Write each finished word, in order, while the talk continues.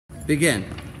begin.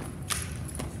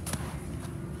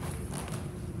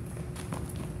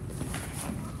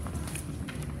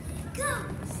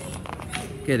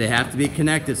 Okay, they have to be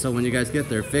connected, so when you guys get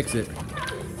there, fix it.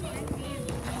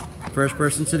 First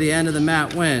person to the end of the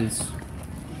mat wins.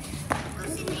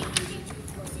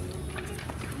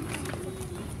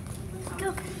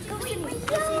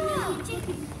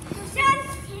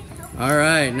 All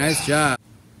right, nice job.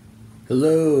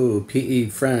 Hello, PE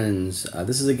friends.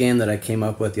 This is a game that I came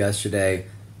up with yesterday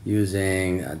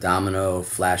using domino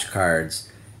flashcards,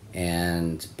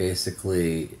 and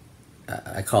basically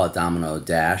I call it Domino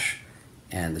Dash,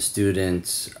 and the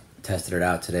students tested it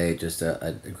out today, just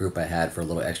a group I had for a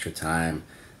little extra time.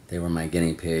 They were my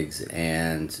guinea pigs,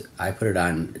 and I put it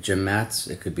on gym mats.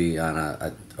 It could be on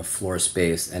a floor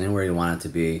space, anywhere you want it to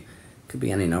be. It could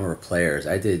be any number of players.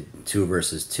 I did 2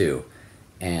 versus 2,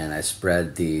 and I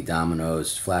spread the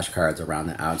dominoes flashcards around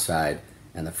the outside,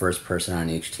 and the first person on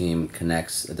each team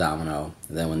connects a domino.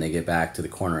 And then when they get back to the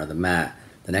corner of the mat,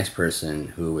 the next person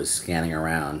who was scanning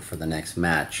around for the next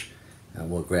match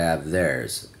will grab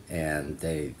theirs, and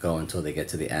they go until they get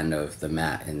to the end of the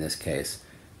mat in this case.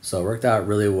 So it worked out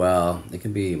really well. It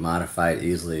can be modified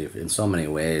easily in so many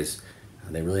ways.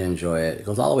 They really enjoy it. It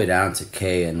goes all the way down to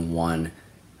K and 1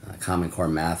 Common Core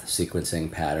math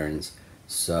sequencing patterns.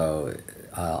 So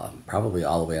probably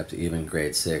all the way up to even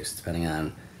grade 6, depending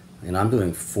on, I'm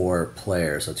doing 4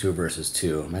 players, so 2 versus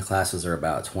 2. My classes are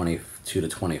about 22 to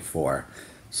 24.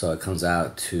 So it comes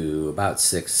out to about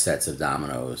 6 sets of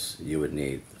dominoes you would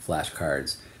need,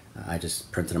 flashcards. I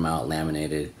just printed them out,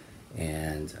 laminated,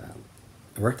 and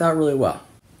it worked out really well.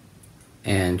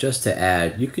 And just to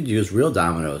add, you could use real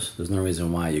dominoes. There's no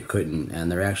reason why you couldn't,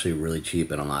 and they're actually really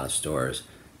cheap in a lot of stores.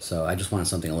 So I just wanted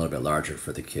something a little bit larger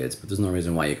for the kids, but there's no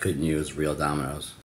reason why you couldn't use real dominoes.